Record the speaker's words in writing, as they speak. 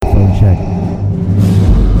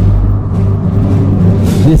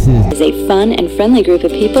is a fun and friendly group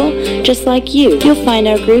of people just like you. You'll find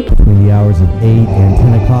our group between the hours of 8 and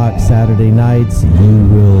 10 o'clock Saturday nights. You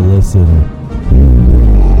will listen.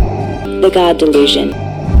 The God Delusion.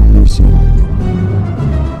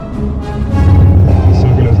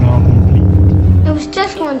 It was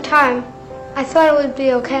just one time. I thought it would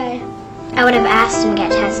be okay. I would have asked him to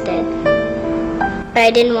get tested, but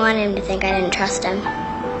I didn't want him to think I didn't trust him.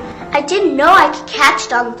 I didn't know I could catch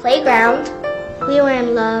it on the playground. We were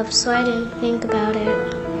in love, so I didn't think about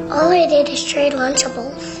it. All I did is trade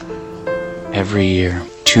Lunchables. Every year,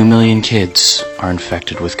 2 million kids are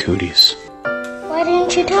infected with cooties. Why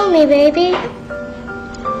didn't you tell me, baby?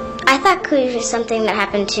 I thought cooties was something that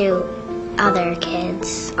happened to other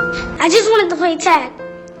kids. I just wanted to play tag.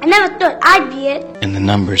 I never thought I'd be it. And the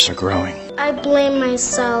numbers are growing. I blame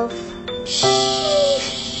myself.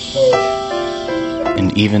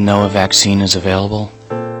 And even though a vaccine is available,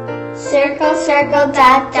 Circle, circle,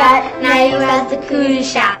 dot, dot, now you're at the cootie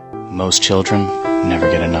shop. most children never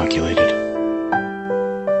get inoculated.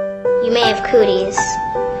 You may have cooties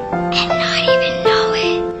and not even know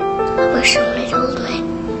it. I wish someone had told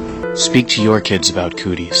me. Speak to your kids about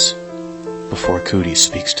cooties before cooties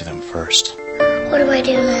speaks to them first. What do I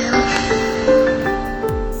do now?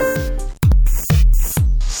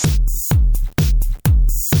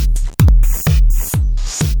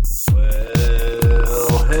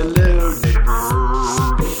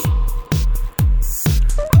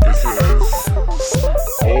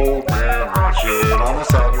 Old Man Ratchet on a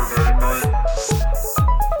Saturday night.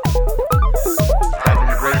 Having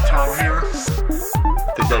a great time here.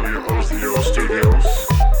 The WOZO studios.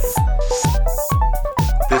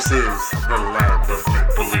 This is the land of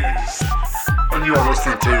make-believe. And you are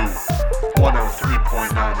listening to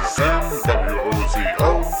 103.9 FM,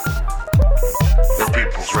 WOZO, the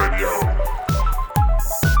People's Radio.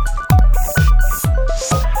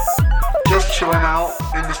 Just chilling out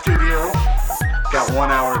in the studio. Got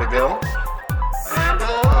 1 hour to go, and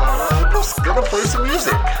I'm just gonna play some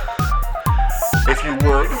music. If you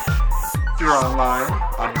would, if you're online,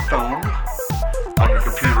 on your phone, on your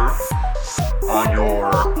computer, on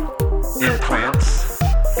your implants.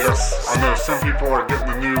 Yes, I know some people are getting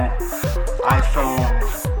the new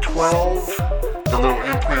iPhone 12, the little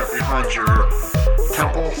implant behind your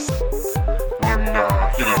temple, and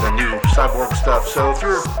the new cyborg stuff. So if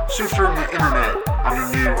you're surfing the internet on your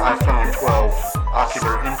new iPhone 12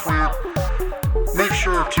 ocular implant, make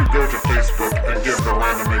sure to go to Facebook and give the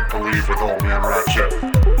Land of Make Believe with Old Man Ratchet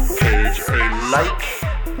page a like.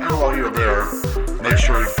 And while you're there, make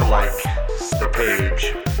sure to like the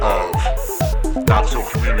page of Knoxville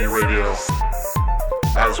Community Radio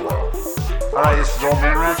as well. Alright, this is Old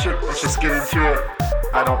Man Ratchet. Let's just get into it.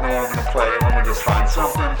 I don't know what I'm going to play. Let me just find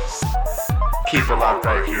something. Keep it locked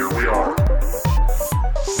right here. We are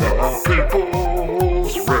the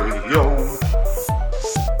People's Radio.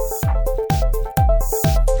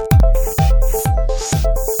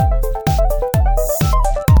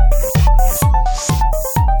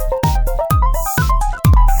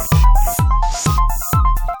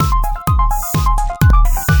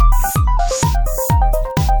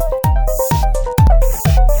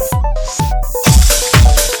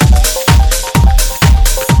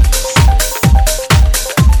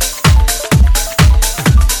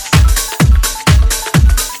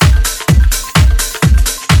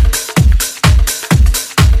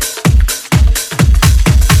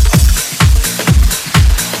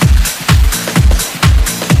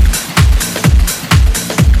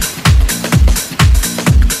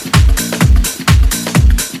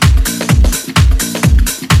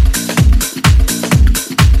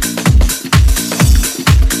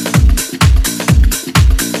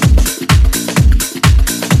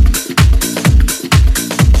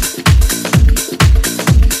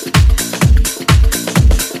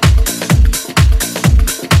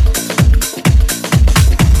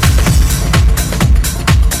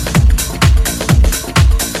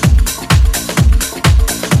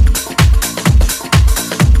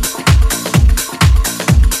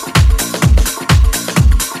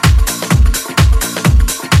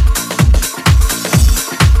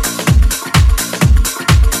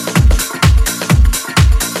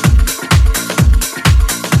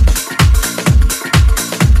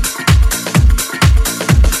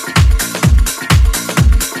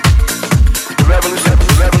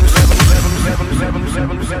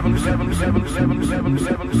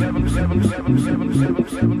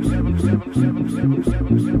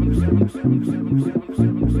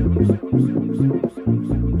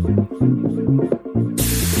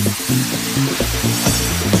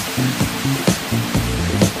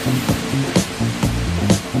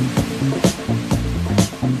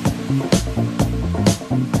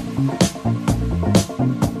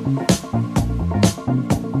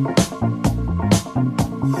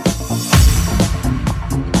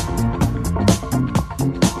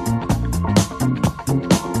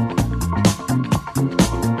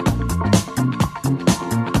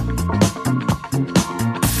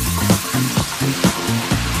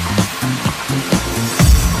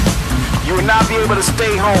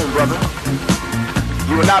 stay home, brother.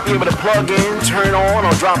 You will not be able to plug in, turn on,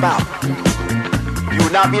 or drop out. You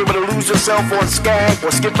will not be able to lose yourself on Skag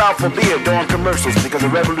or skip out for beer during commercials because the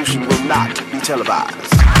revolution will not be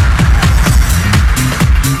televised.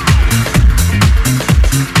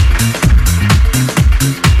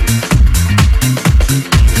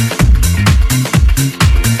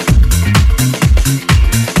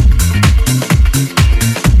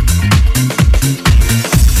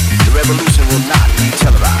 The revolution will not be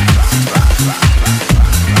televised.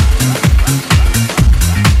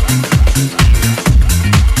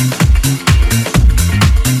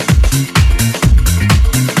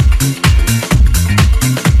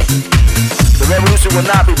 Will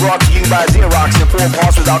not be brought to you by Xerox in 4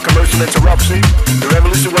 parts without commercial interruption. The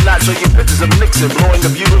revolution will not show you pictures of Nixon blowing a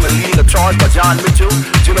bugle and leading a charge by John Mitchell,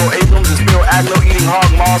 General Abrams and Spiro Agnew eating hog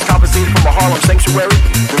maws compensated from a Harlem sanctuary.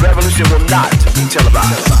 The revolution will not be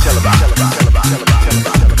televised.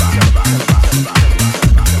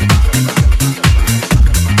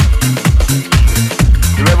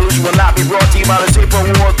 The revolution will not be brought to you by the Shape of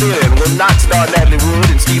War Theater and will not star Natalie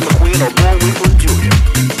Wood and Steve McQueen or Bullwinkle Jr.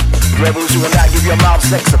 The revolution will not give your mouth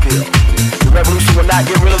sex appeal. The revolution will not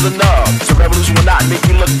get rid of the nubs. The revolution will not make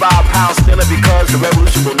you look 5 pounds thinner because the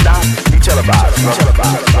revolution will not be televised.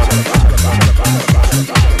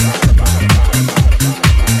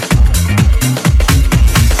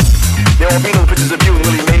 There will be no pictures of you and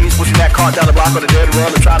Willie Mays pushing that cart down the block on the dirty run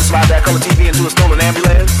and trying to slide that color TV into a stolen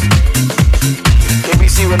ambulance.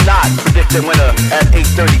 ABC will not predict the winner at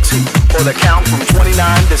 8:32 or the count from 29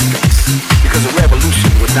 districts because the revolution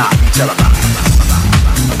would not be televised.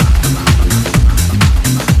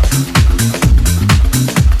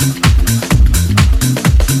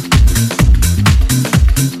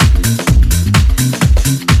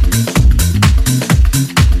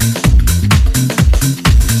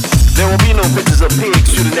 There will be no pictures of pigs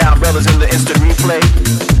shooting down brothers in the instant replay.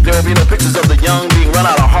 There will be no pictures of the young being run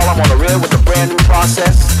out of Harlem on the rail with a brand new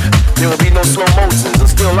process. There will be no slow motions or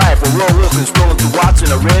still life with Roy Wilkins strolling through watching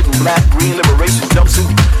a red and black green liberation jumpsuit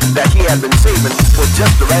that he had been saving for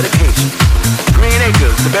just the right occasion. Green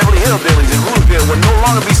Acres, the Beverly Hillbillies, and Hooterville will no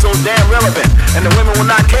longer be so damn relevant, and the women will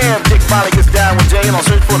not care if Dick finally gets down with Jane on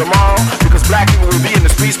Search for Tomorrow because black people will be in the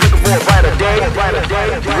streets looking for a brighter day.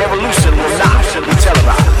 The revolution will not be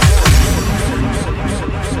televised.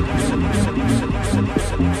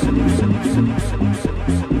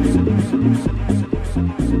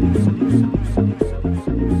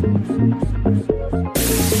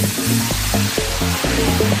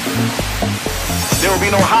 There will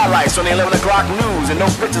be no highlights on the 11 o'clock news and no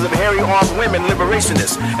pictures of hairy armed women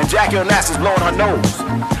liberationists and Jackie Onassis blowing her nose.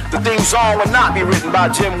 The theme song will not be written by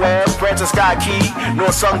Jim Webb, Francis Scott Key,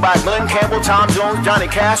 nor sung by Glenn Campbell, Tom Jones, Johnny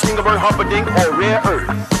Cash, Engelbert Humperdinck, or Rare Earth.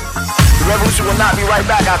 The revolution will not be right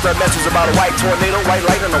back after a message about a white tornado, white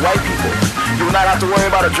light, and the white people. You will not have to worry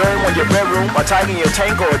about a germ on your bedroom, a tiger in your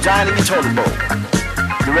tank, or a giant in your toilet bowl.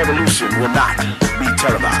 The revolution will not be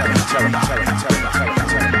televised.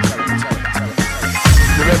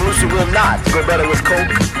 The revolution will not go better with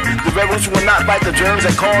coke. The revolution will not fight the germs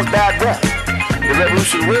that cause bad breath. The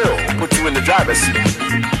revolution will put you in the driver's seat.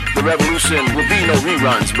 The revolution will be no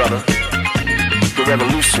reruns, brother. The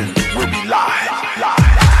revolution will be live.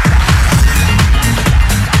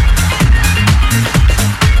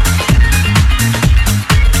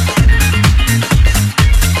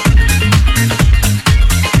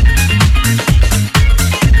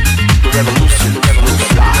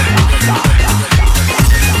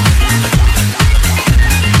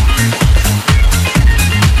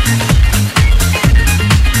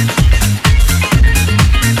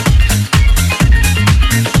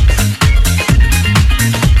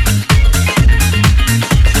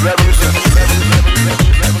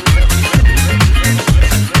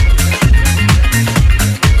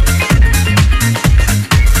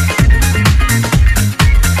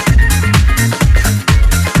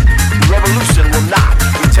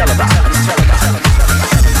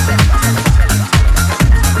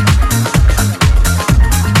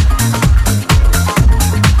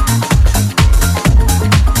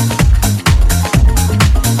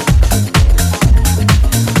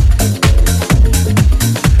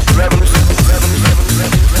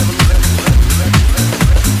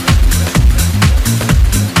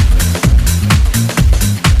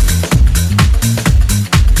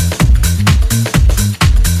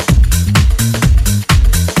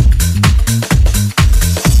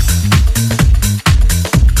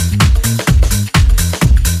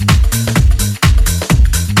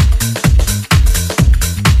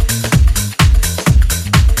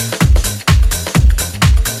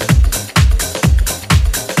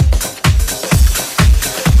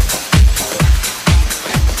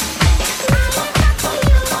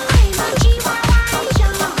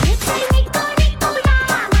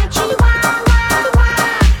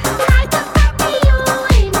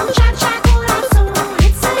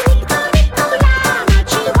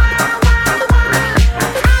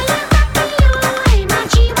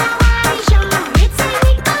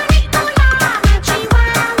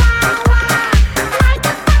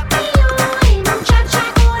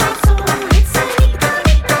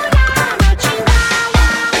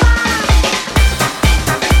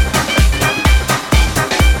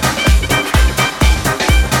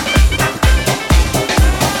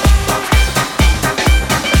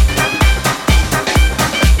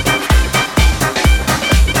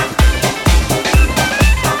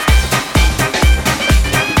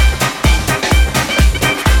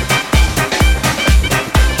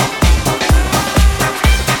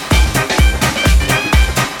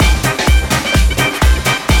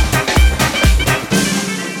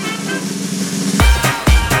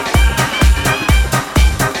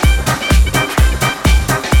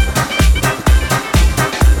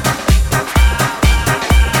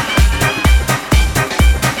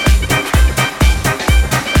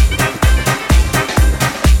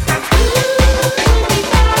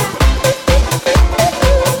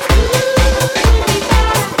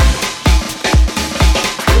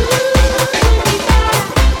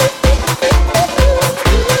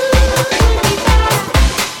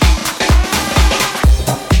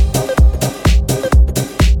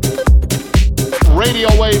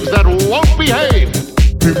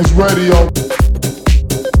 radio.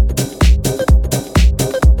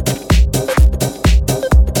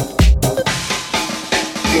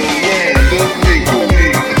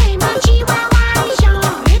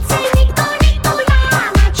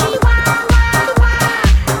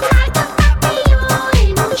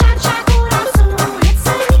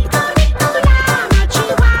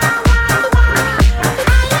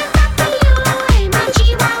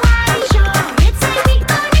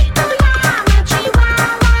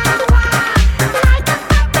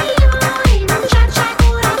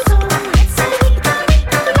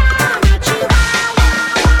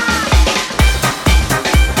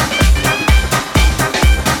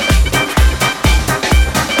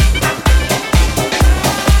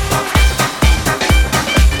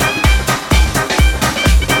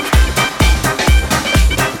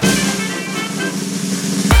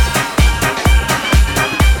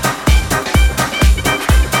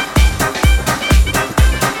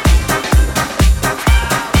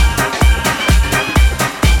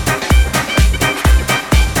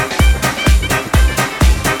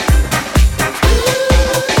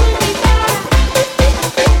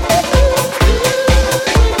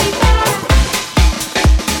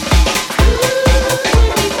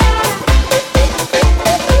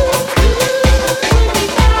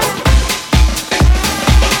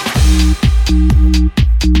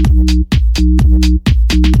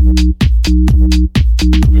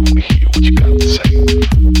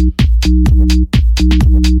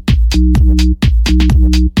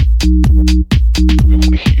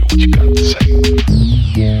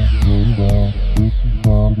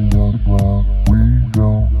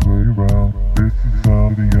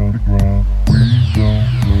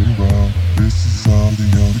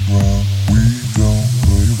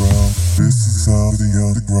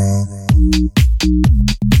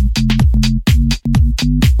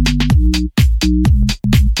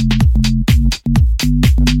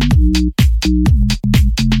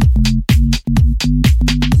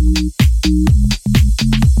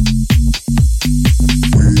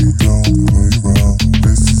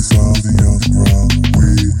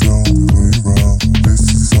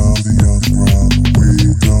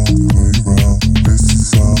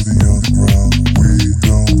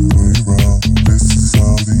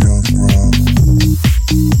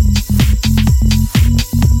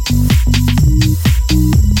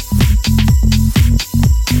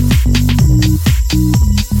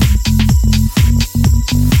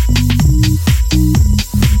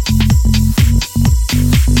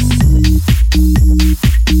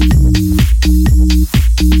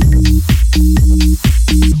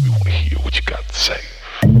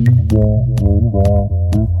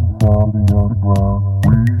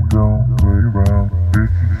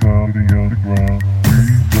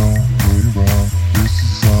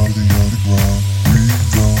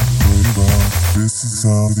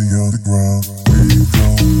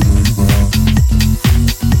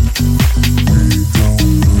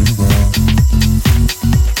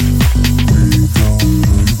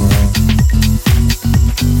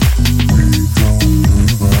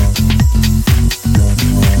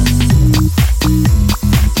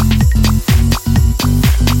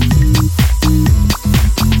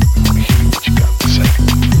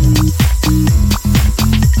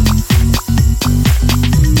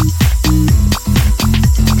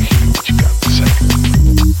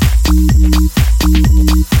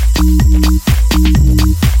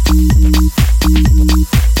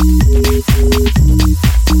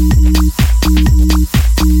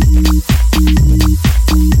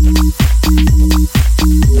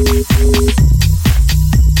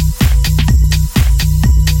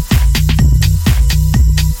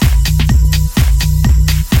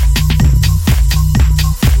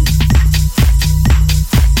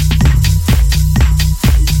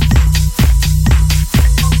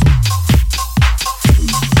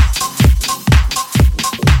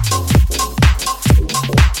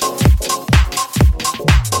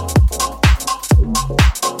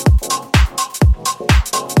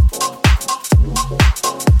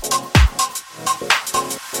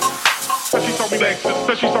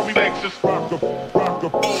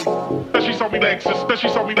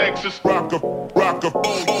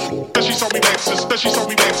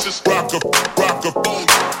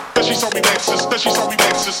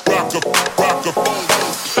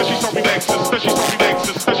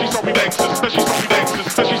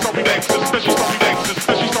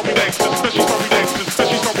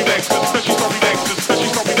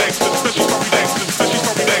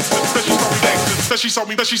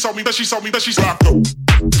 She's rock up.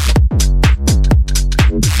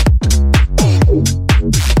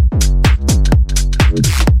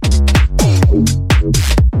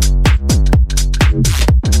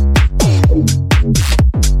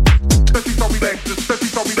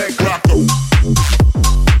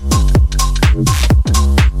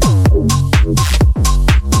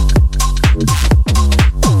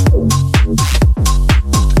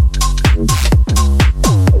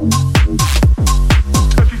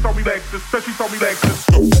 me like this, said she saw me like this.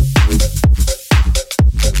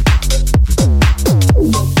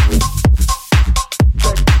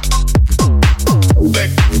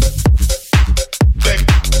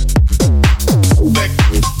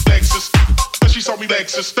 She saw me like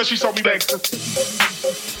this, she saw me like this.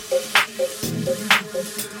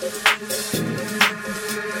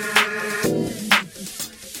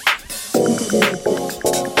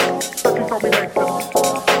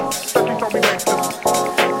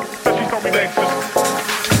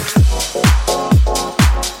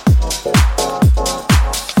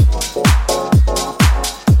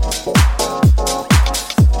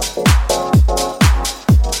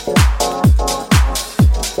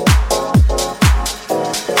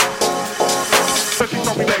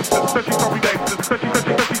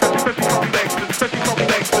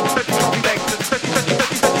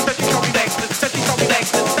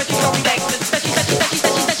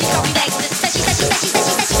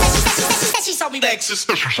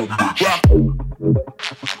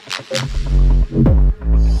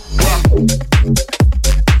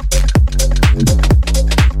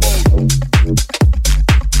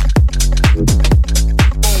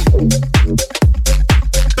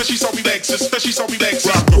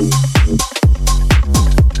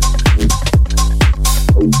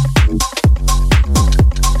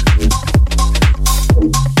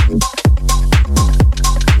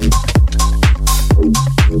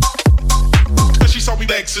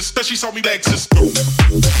 She saw me like this.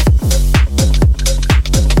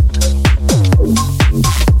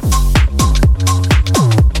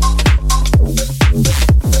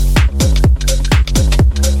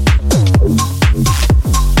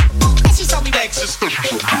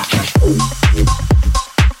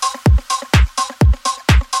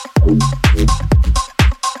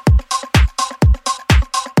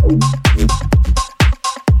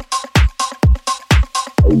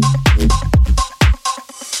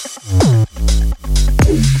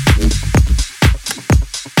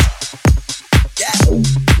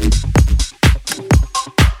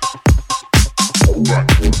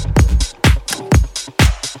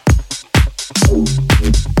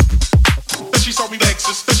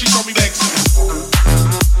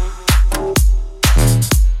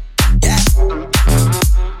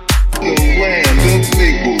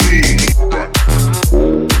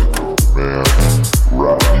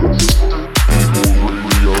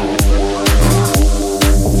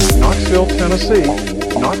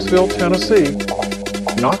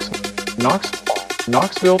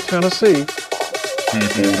 Knoxville, Tennessee.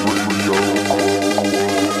 People's Radio.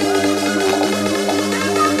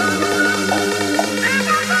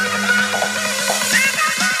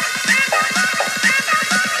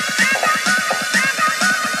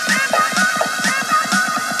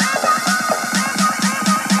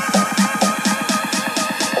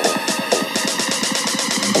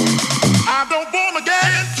 I don't wanna get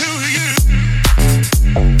into you.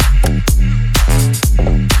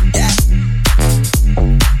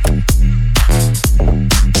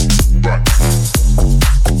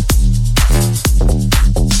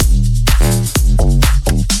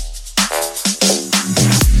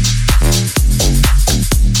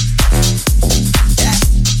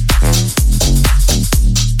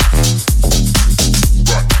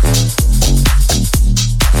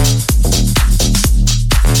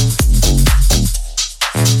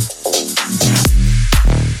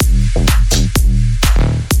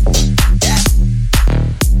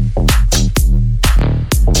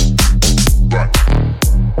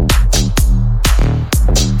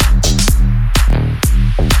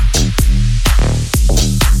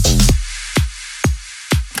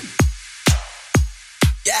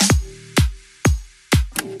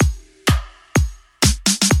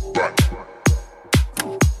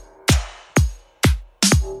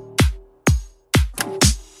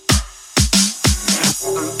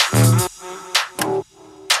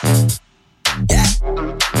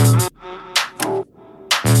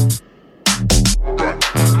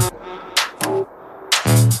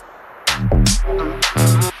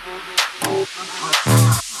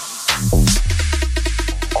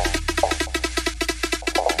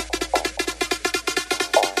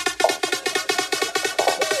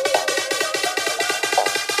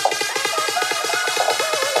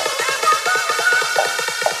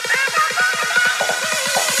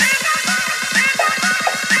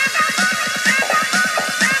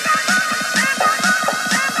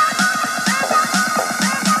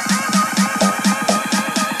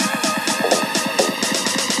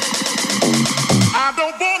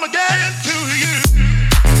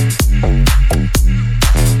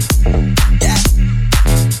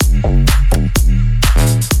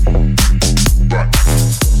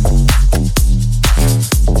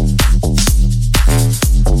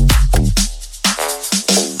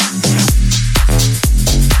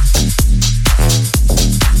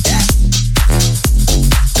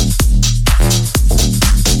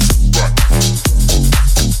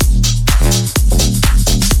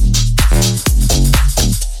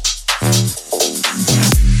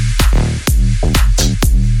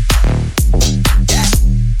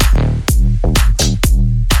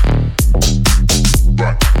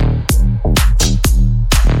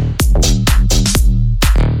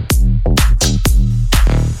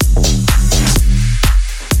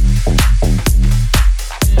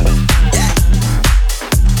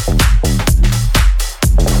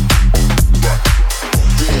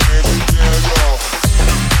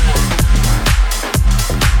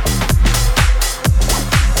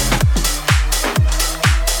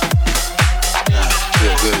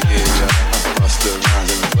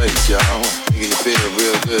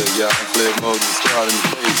 Good, y'all. Flip mode is starting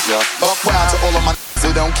the place, y'all. Buck wild to all of my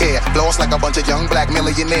who don't care. Floss like a bunch of young black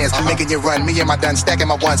millionaires. Making you run, me and my done stacking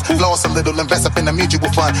my ones. Floss a little, invest up in the mutual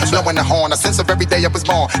fund. Blowing the horn, a sense of every day I was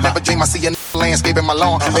born. Never dream I see a landscape in my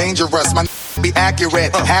lawn. Dangerous, my be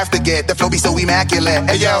accurate. Have to get the flow be so immaculate.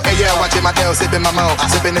 Hey yo, watching my girl sipping my mo.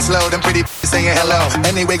 Sipping it slow, them pretty saying hello.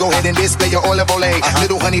 Anyway, go ahead and display your olive ole.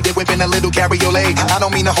 Little honey dip whipping a little cabriolet. I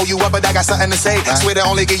don't mean to hold you up, but I got something to say. Swear to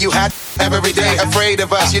only give you hot every day. Afraid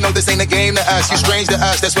of us, you know this ain't a game to us. You strange to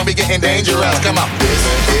us, that's when we getting dangerous. Come on.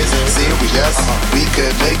 This is serious. We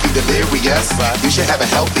could make you delirious. You should have a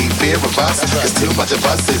healthy fear of us. Cause too much of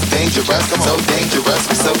us is dangerous. So dangerous,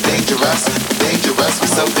 we so dangerous. Dangerous, we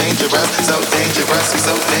so dangerous. So dangerous, we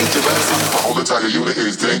so dangerous. My whole entire unit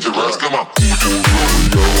is dangerous. Come on.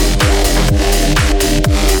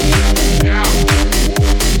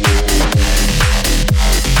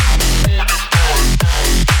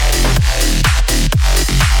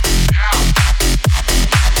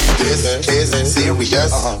 This is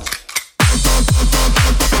serious. Throw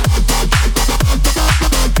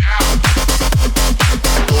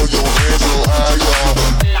your hands real high, y'all.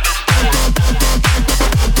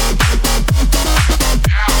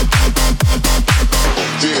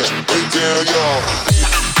 Yeah, break down, y'all.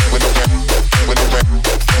 When the rap, when the rap,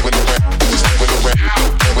 when the rap, when the rap,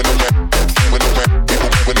 when the rap, when the rap, people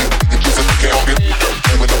when it gets up the count.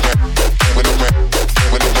 When the rap, when the rap,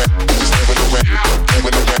 when the rap, when the rap,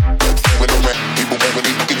 when the rap, when the rap, people when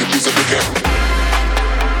it gets up the count.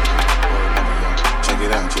 Check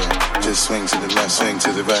it out, y'all. Just swing to the left, swing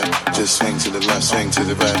to the right. Just swing to the left, swing to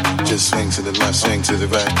the right. Just swing to the left, swing to the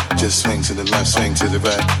right. Just swing to the left, swing to the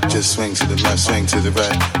right. Just swing to the left, swing to the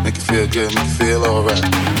right. Make you feel good, make you feel alright.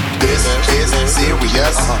 This is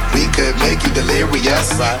serious. We could make you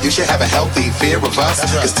delirious. You should have a healthy fear of us.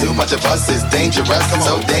 Cause too much of us is dangerous.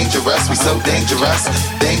 So dangerous, we so dangerous.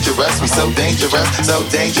 Dangerous, we so dangerous. So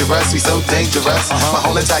dangerous, we so dangerous. My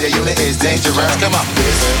whole entire unit is dangerous. Come on.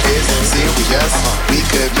 This is serious. We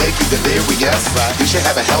could make you delirious. You should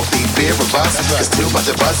have a healthy fear of us. Cause too much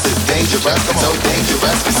of us is dangerous. So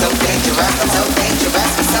dangerous, we so dangerous. So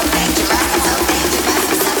dangerous, we so dangerous. So dangerous, we so dangerous.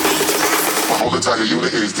 My whole entire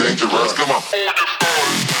unit is dangerous. Come on.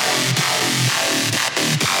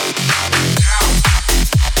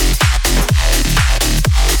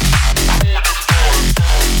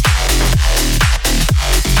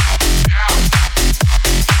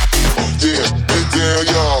 Yeah, get down,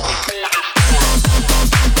 y'all.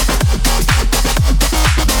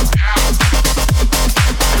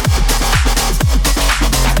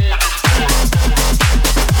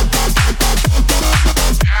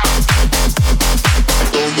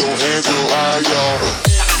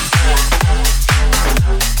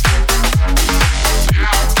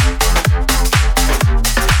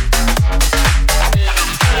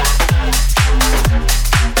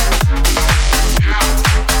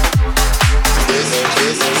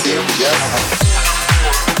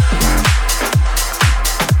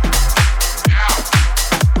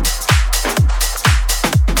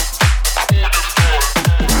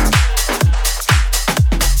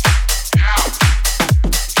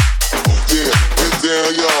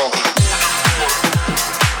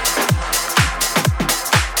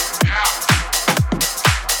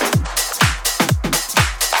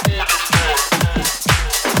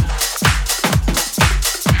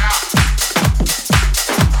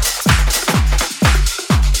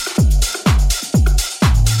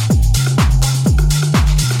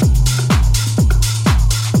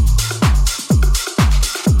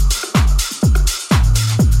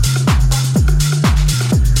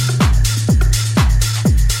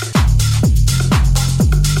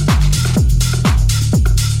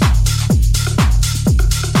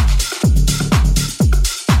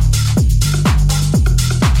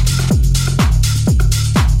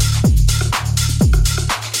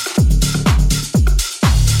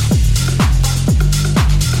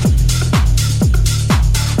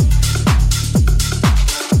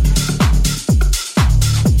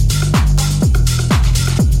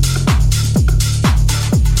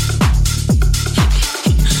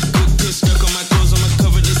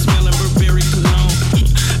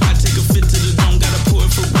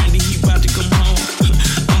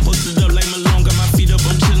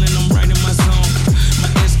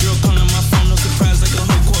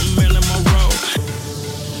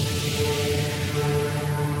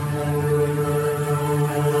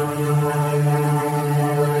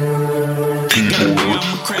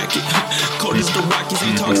 crack it. Cold as the Rockies,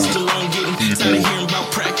 he talks still on getting tired of hearing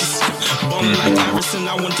about practice. Ballin' like Iverson,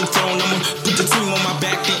 I want the throne. I'ma put the team on my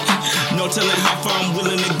back then. No telling how far I'm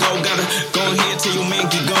willing to go. Gotta go ahead. tell your man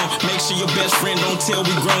get gone. Make sure your best friend don't tell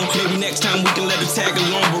we grown. Maybe next time we can let her tag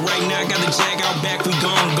along. But right now I got the jag out back, we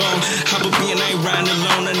gone. Hop up in, I ain't riding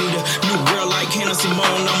alone. I need a new girl like Hannah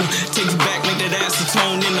Simone. I'ma take you back, make that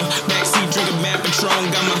acetone in the backseat, drinking Mad Patron.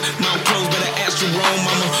 Got my mouth closed, better ask Jerome.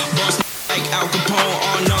 I'm a boss like Al Capone.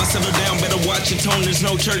 Oh no, settle down, better watch your tone. There's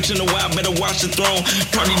no church in a while, better watch the throne.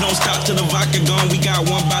 Party don't stop till the vodka gone. We got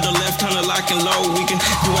one by the left, turn the lock and load. We can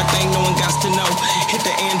do our thing, no one got to know. Hit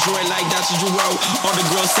the Android like Dr. Jerome. All the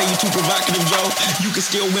girls say you too provocative, Joe. You can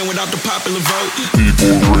still win without the popular vote.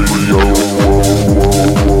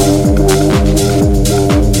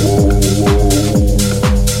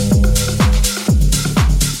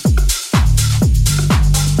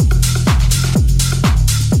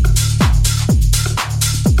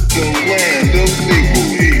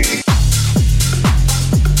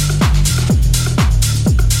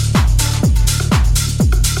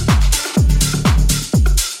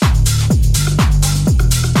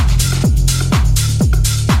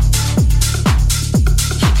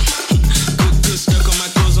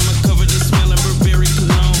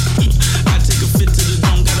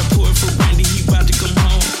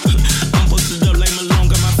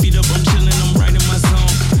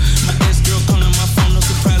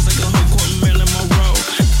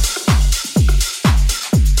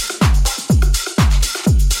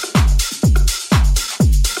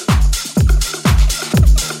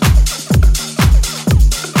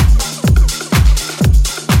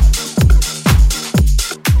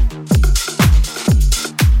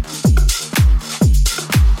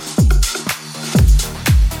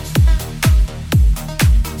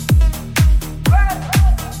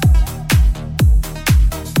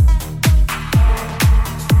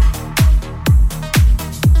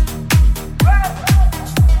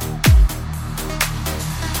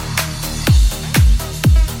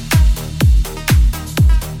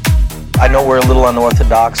 I know we're a little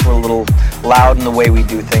unorthodox, we're a little loud in the way we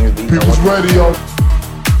do things, but you know what?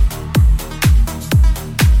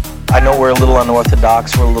 I know we're a little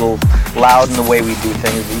unorthodox, we're a little loud in the way we do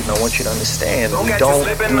things, but you know, I want you to understand, we don't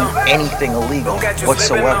do anything illegal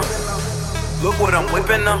whatsoever. Look what I'm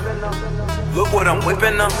whipping up. Look what I'm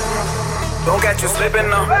whipping up. Don't catch you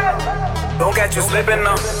slipping up. Don't catch you slipping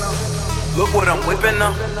up. Look what I'm whipping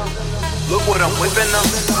up. Look what I'm whipping up.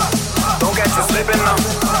 Don't catch you slipping up.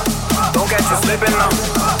 Don't catch you slipping up.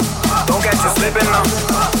 Don't catch you slipping up.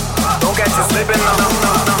 Don't catch you slipping up.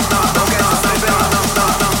 Don't catch you slipping up. Don't catch you slipping up.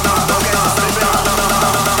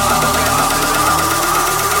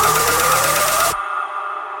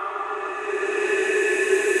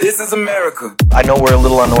 This is America. I know we're a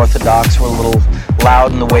little unorthodox, we're a little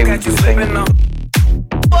loud in the way we do things.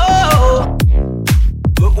 Whoa!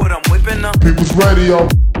 Look what I'm whipping up. People's radio.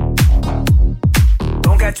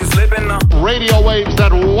 Don't catch you slipping up. Radio waves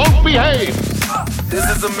that won't behave. This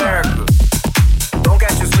is America. Don't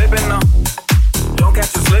catch you slipping up. Don't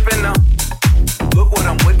catch you slipping up. Look what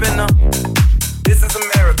I'm whipping up. This is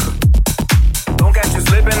America. Don't catch you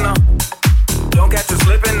slipping up. Don't catch you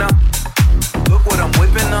slipping up. Look what I'm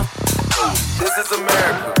whipping up. This is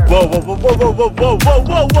America. Whoa, whoa, whoa, whoa, whoa, whoa, whoa,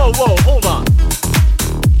 whoa, whoa, whoa, hold on.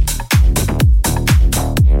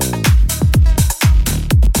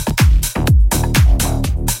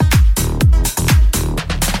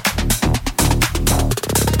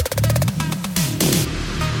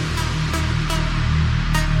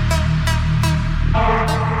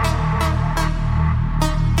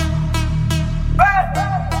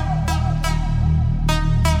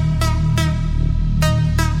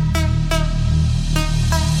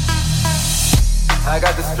 I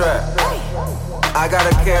got the strap. I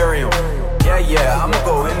gotta carry him. Yeah, yeah, I'ma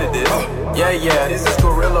go into this. Yeah, yeah, this is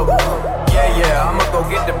gorilla. Yeah, yeah, I'ma go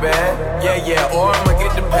get the bag. Yeah, yeah, or I'ma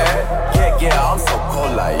get the pad. Yeah, yeah, I'm so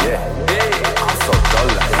cold like yeah. Yeah, I'm so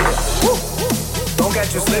cold like yeah. Don't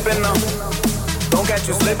catch you slipping up. Don't catch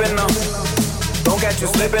you slipping up. Don't catch you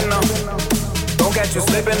slipping up. Don't catch you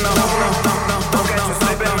slipping up. Don't catch you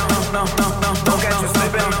slipping up. Don't catch you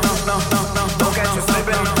slipping up. Don't catch you slipping up. Don't catch you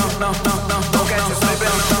slipping up.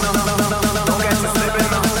 Don't catch you slipping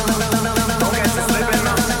up. Don't catch you slipping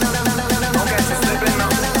up. Don't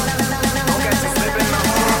catch you slipping up. Don't catch you slipping up. Don't catch you slipping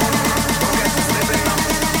up. Don't catch you slipping up.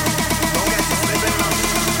 Don't catch you slipping up.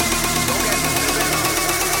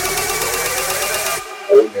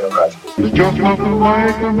 It's just nothing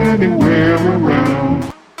like them anywhere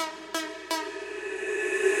around.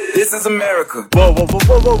 This is America. Whoa, whoa, whoa,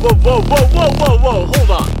 whoa, whoa, whoa, whoa, whoa, whoa, whoa,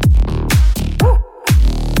 hold on.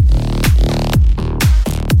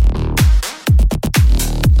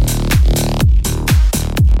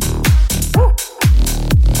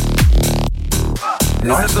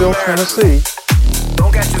 Knoxville, Tennessee.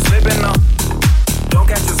 Don't catch you slipping up.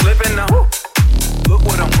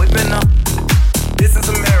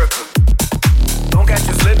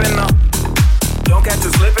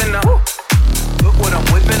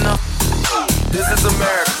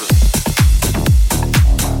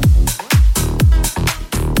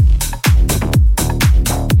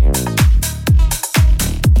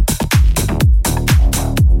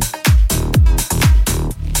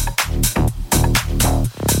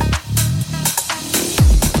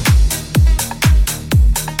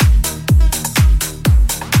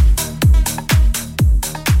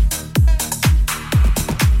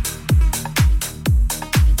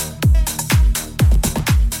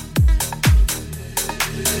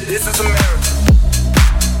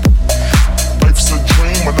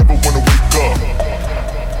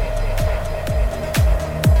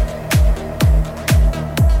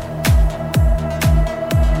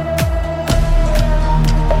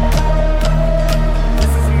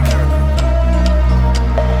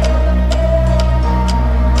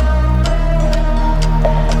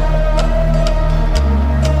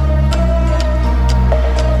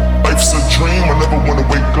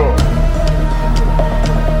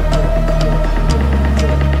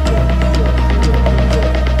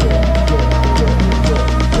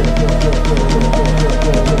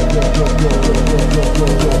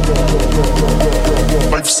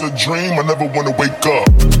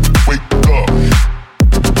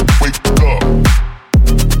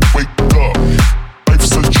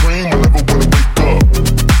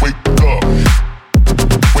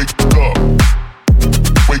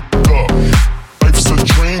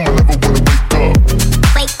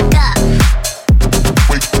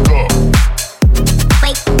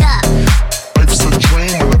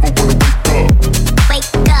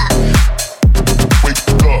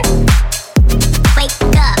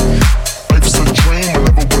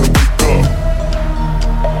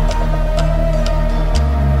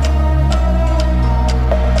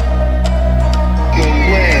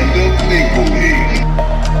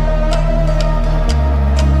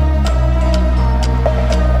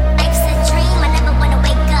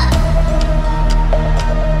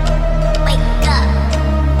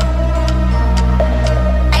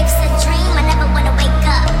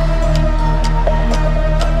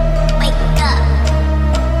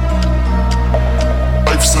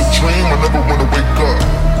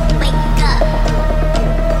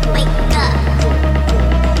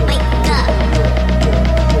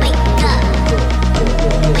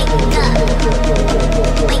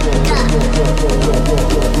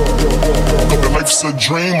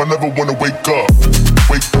 never wanna wake up.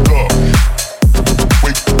 Wake up.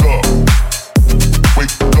 Wake up.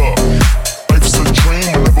 Wake up. Life's a dream,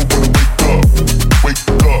 I never wanna wake up. Wake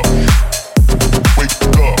up. Wake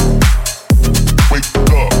up. Wake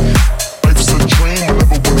up. Life's a dream, I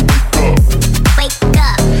never wanna wake up. Wake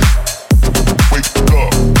up. Wake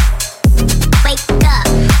up. Wake up.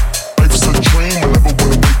 Life's a dream, I never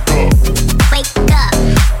wanna wake up. Wake up.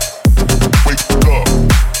 Wake up.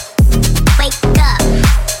 Wake up.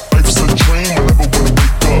 Life's a dream, I never wanna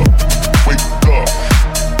wake up. Wake up.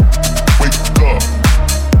 Wake up.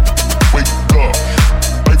 Wake up.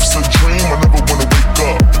 Life's a dream, I never wanna wake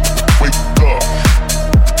up. Wake up.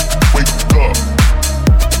 Wake up.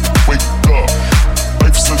 Wake up.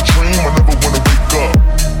 Life's a dream, I never wanna wake up.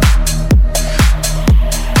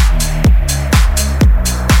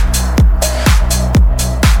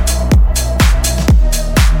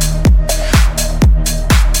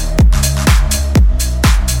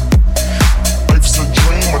 Life's a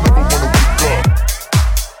dream, I never wanna wake up.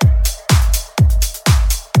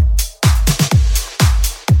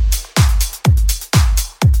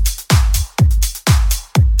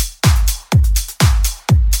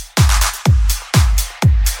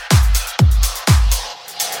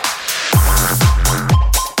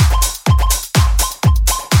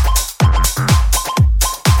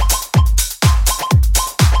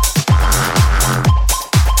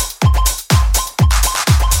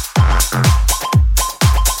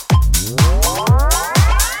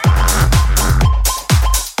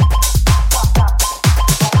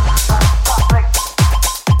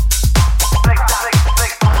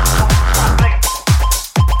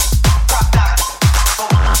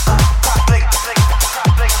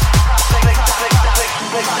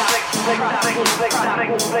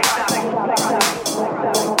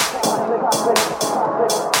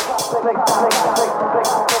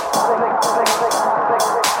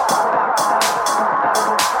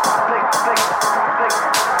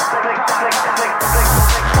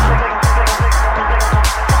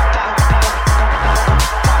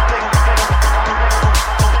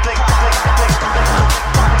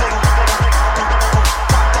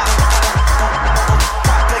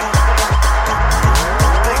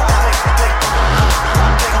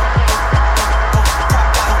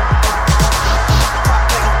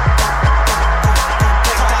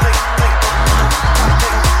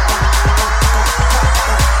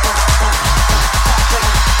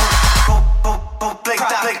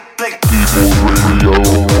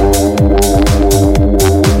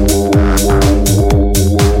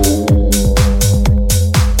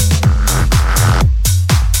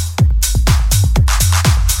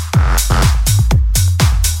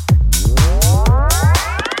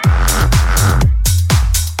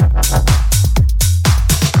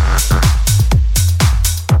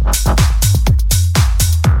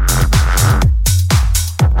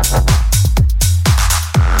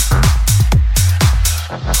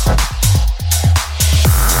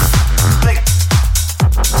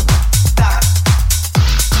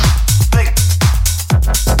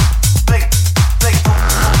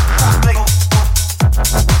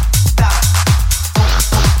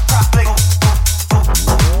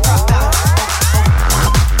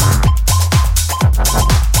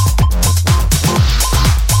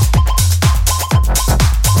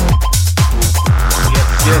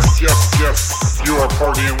 Yes, you are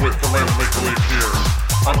partying with the Land of Make Believe here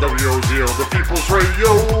on WOZO, the People's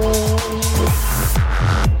Radio.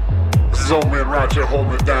 This is Old Man Ratchet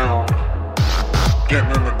holding it down,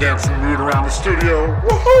 getting in the dancing mood around the studio.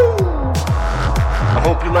 Woohoo! I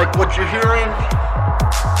hope you like what you're hearing.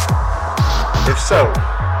 If so,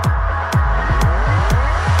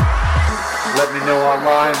 let me know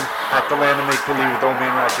online at the Land of Make Believe with Old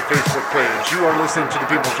Man Ratchet Facebook page. You are listening to the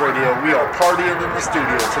People's Radio. We are partying in the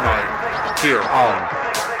studio tonight here on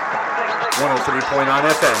 103.9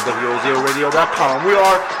 FM, WOZORadio.com. We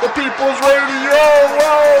are the People's Radio. Whoa,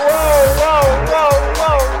 whoa, whoa, whoa, whoa,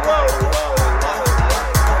 whoa, whoa.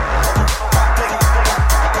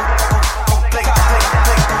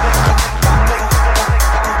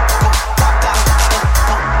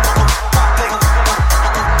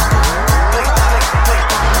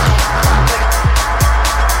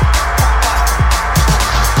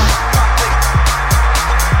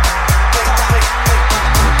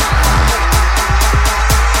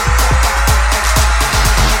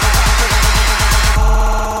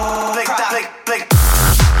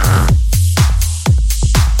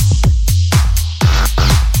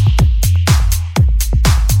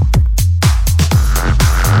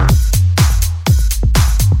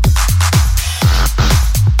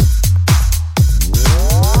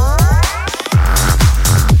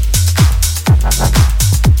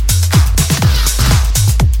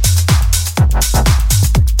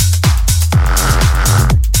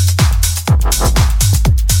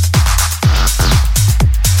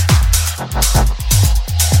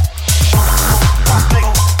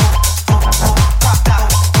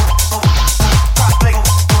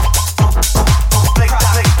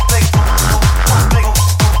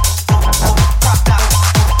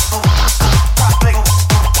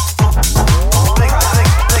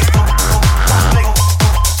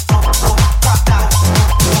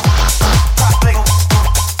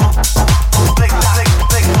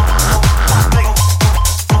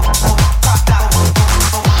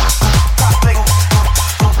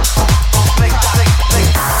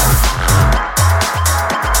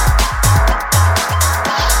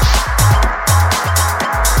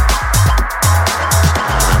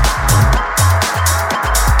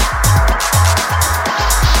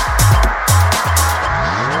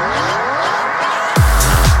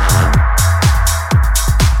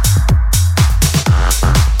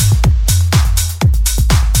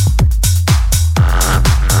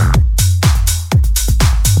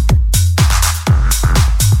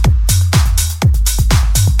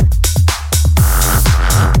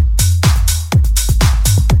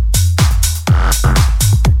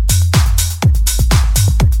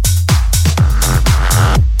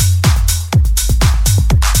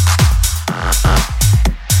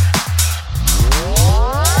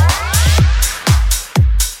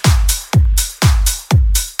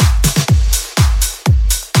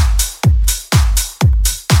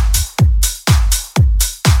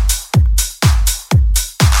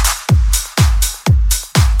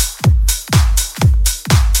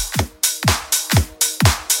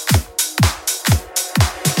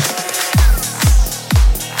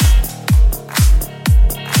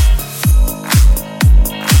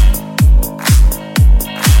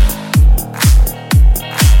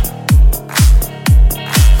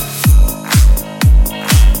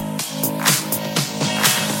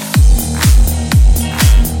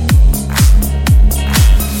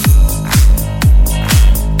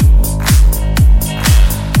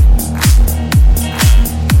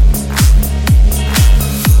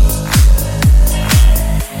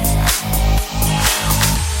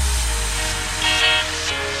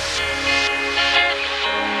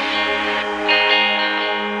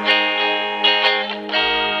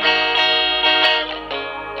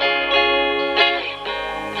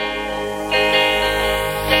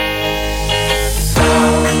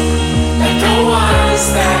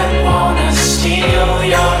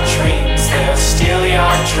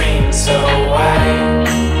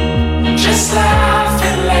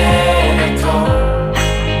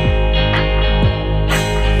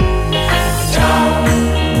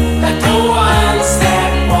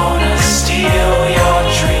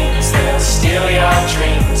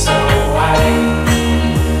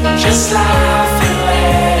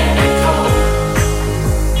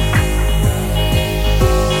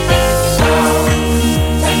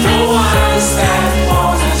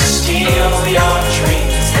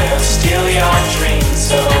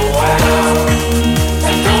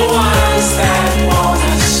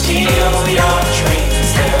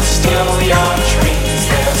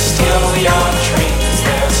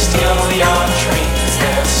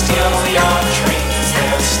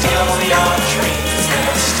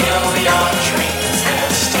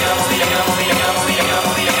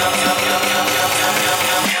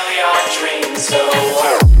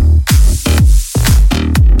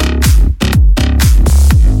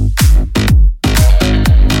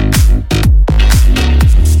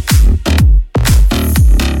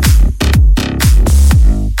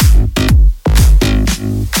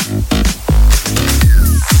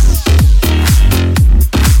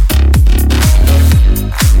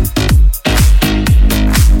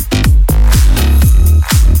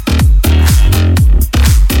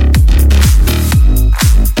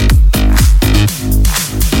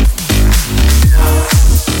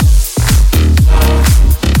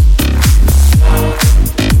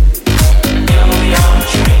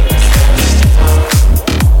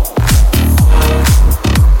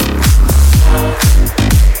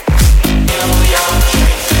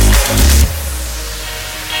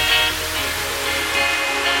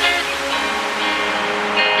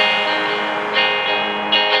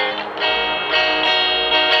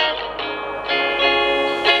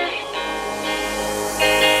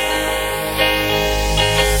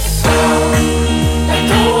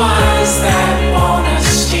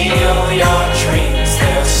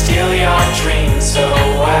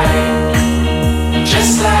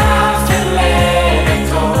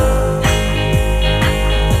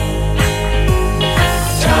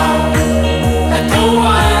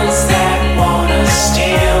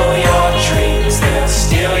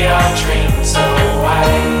 dreams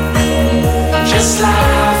away. Just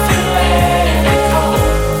laugh and let it go.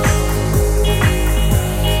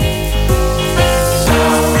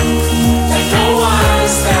 And the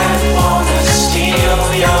ones that wanna steal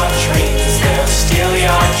your dreams, they'll steal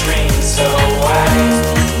your dreams away.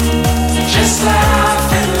 Just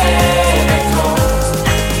laugh and let it go.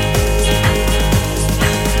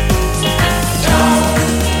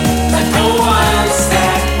 And the ones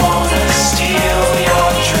that wanna steal your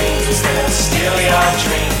dreams, they'll steal your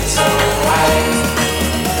dreams away.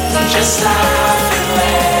 Just laugh and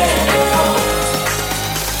let it go.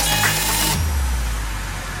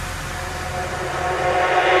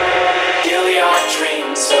 Steal your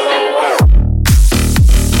dreams away.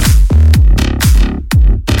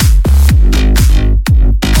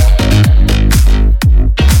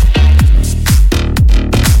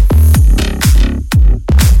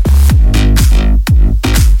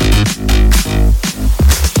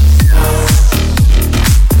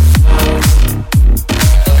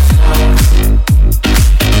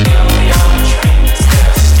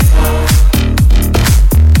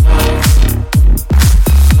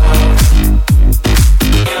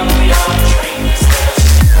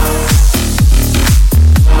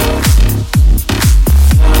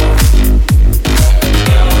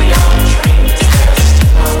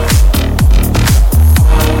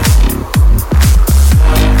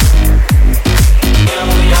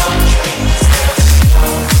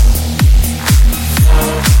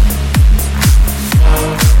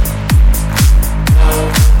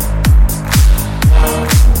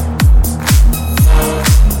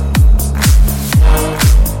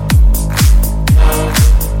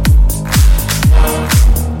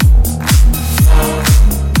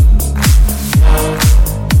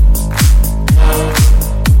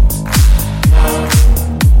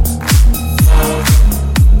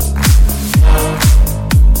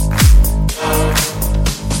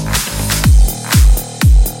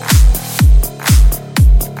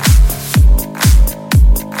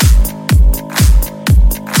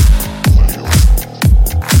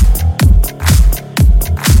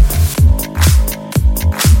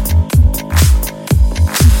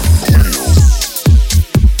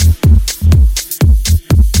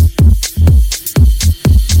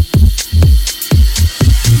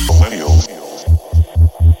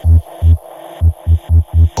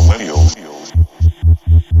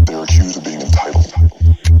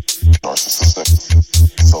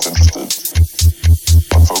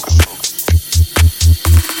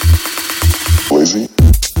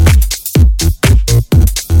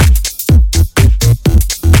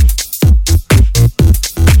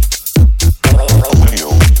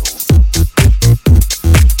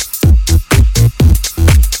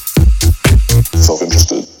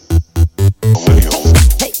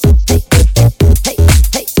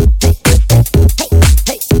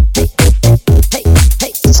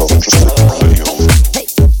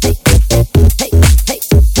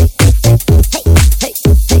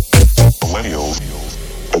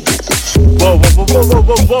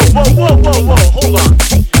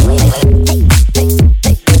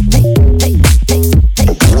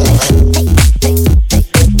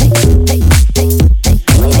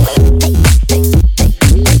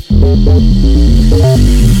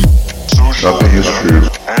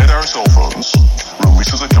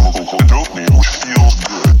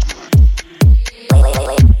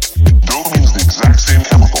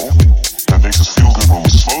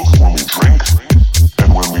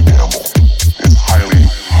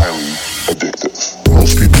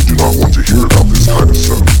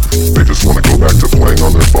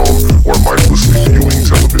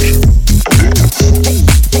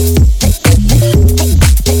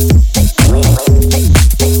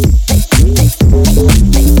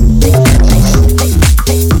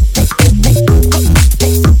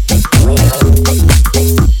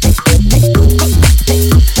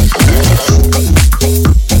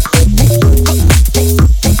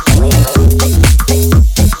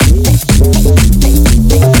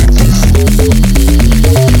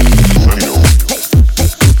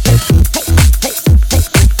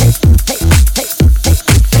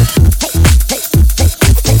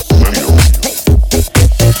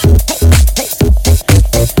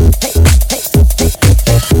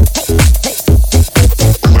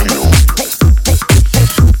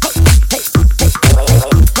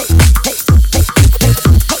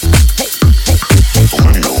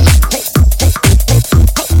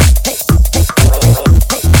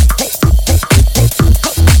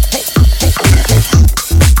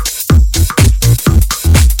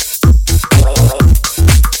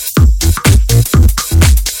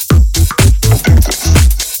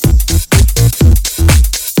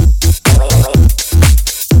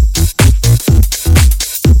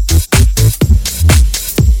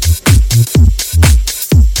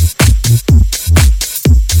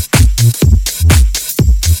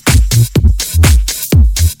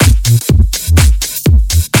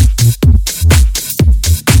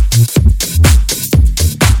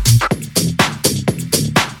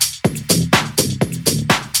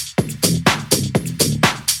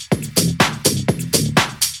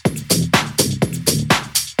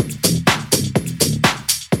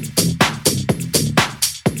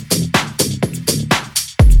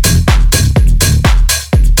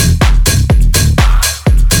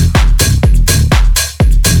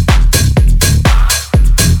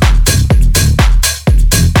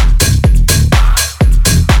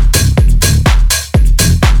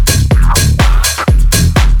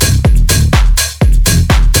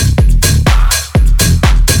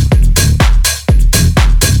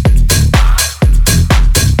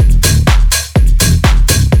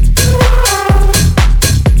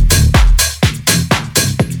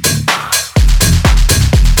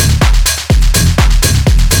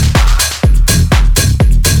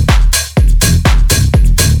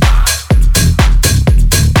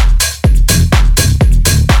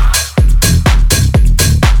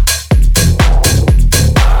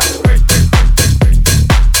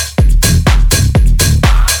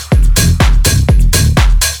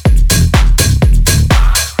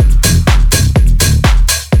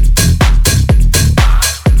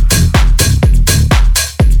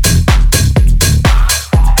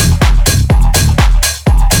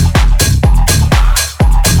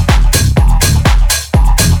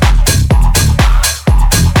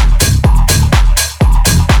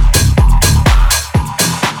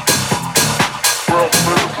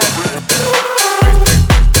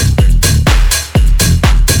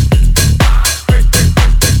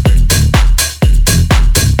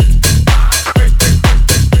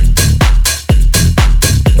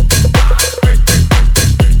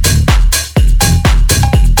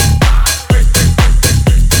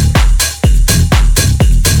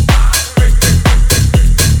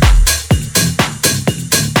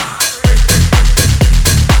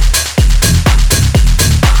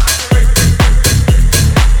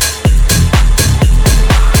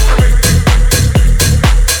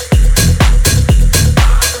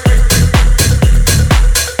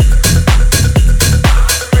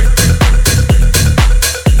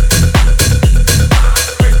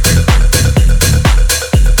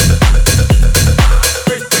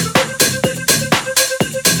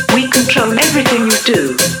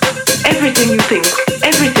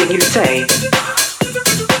 everything you say.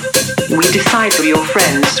 We decide who your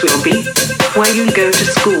friends will be, where you go to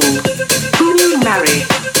school, who you marry,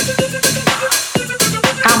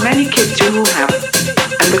 how many kids you will have,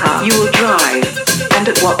 and the car you will drive, and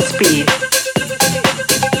at what speed.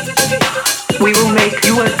 We will make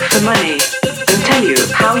you work for money, and tell you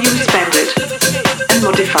how you spend it, and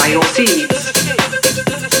modify your seeds.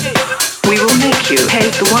 We will make you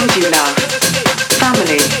hate the ones you love,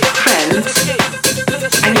 family, friends,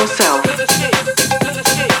 and yourself.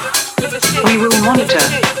 We will monitor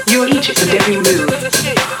your each and every move,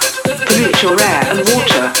 pollute your air and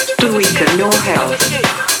water to weaken your health.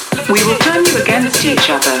 We will turn you against each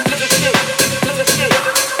other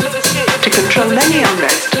to control any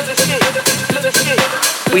unrest.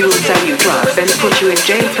 We will sell you drugs and put you in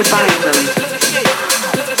jail for buying them.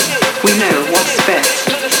 We know what's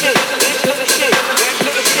best.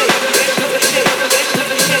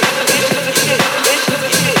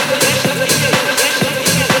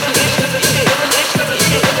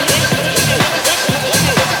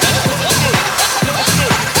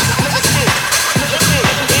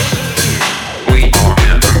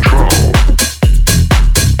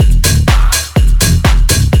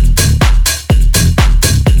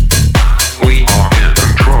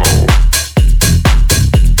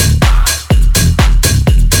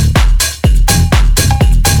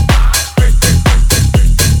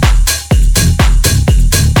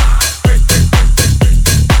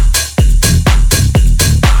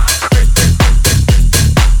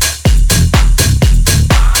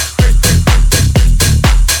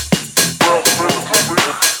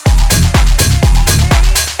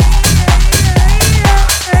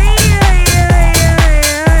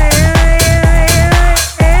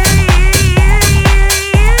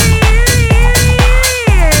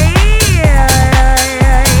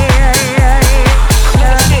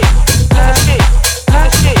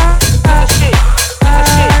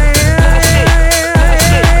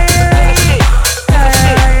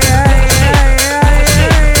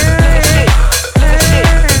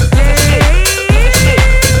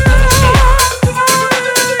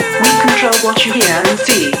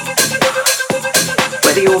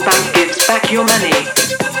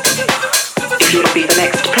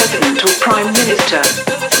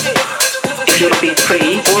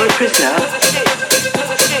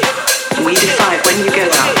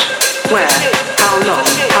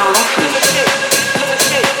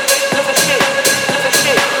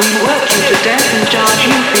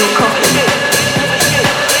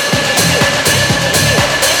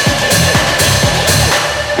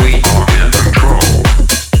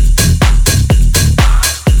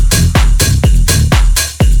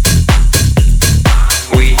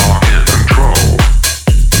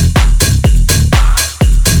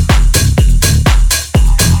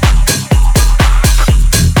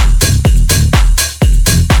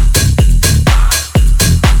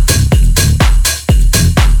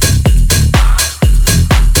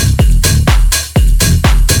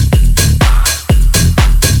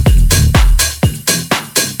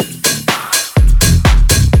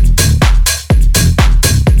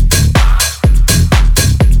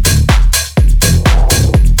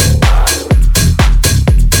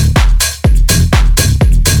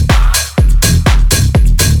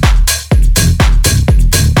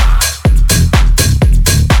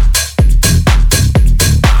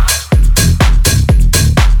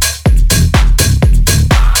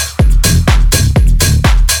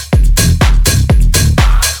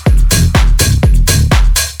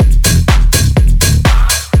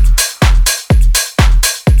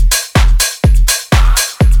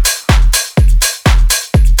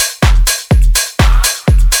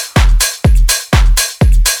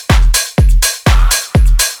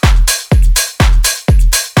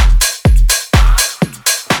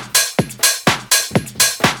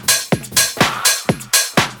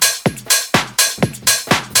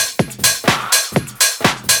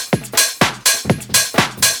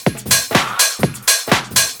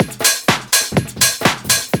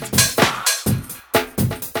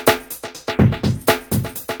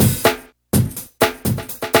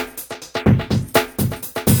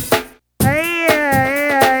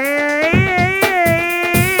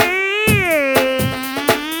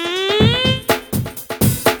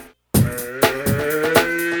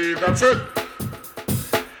 That's it.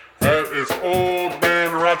 That is Old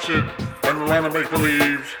Man Ratchet and the Land of Make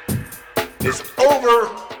Believe is over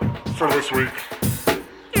for this week.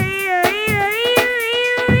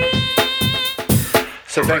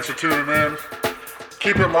 So thanks for tuning in.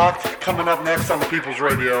 Keep it locked. Coming up next on the People's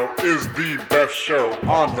Radio is the best show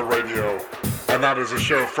on the radio. And that is a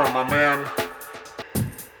show from my man,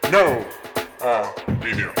 No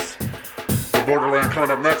deviants. The Borderland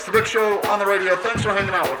coming up next. The big show on the radio. Thanks for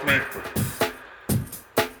hanging out with me.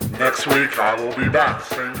 Next week, I will be back.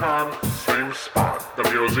 Same time, same spot.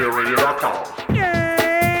 WOZORadio.com.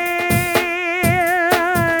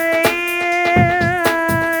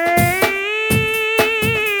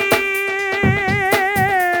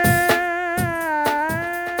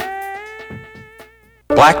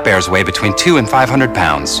 Black bears weigh between 200 and 500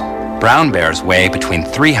 pounds. Brown bears weigh between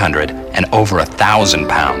 300 and over 1,000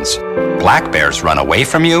 pounds. Black bears run away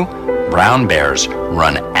from you. Brown bears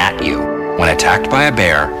run at you. When attacked by a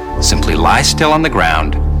bear, simply lie still on the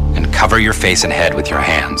ground and cover your face and head with your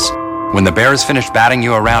hands. When the bear is finished batting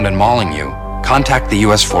you around and mauling you, contact the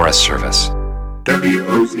U.S. Forest Service.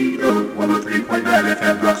 WOZO 103.9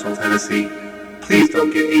 FM, Knoxville, Tennessee. Please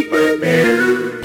don't get eaten by a bear.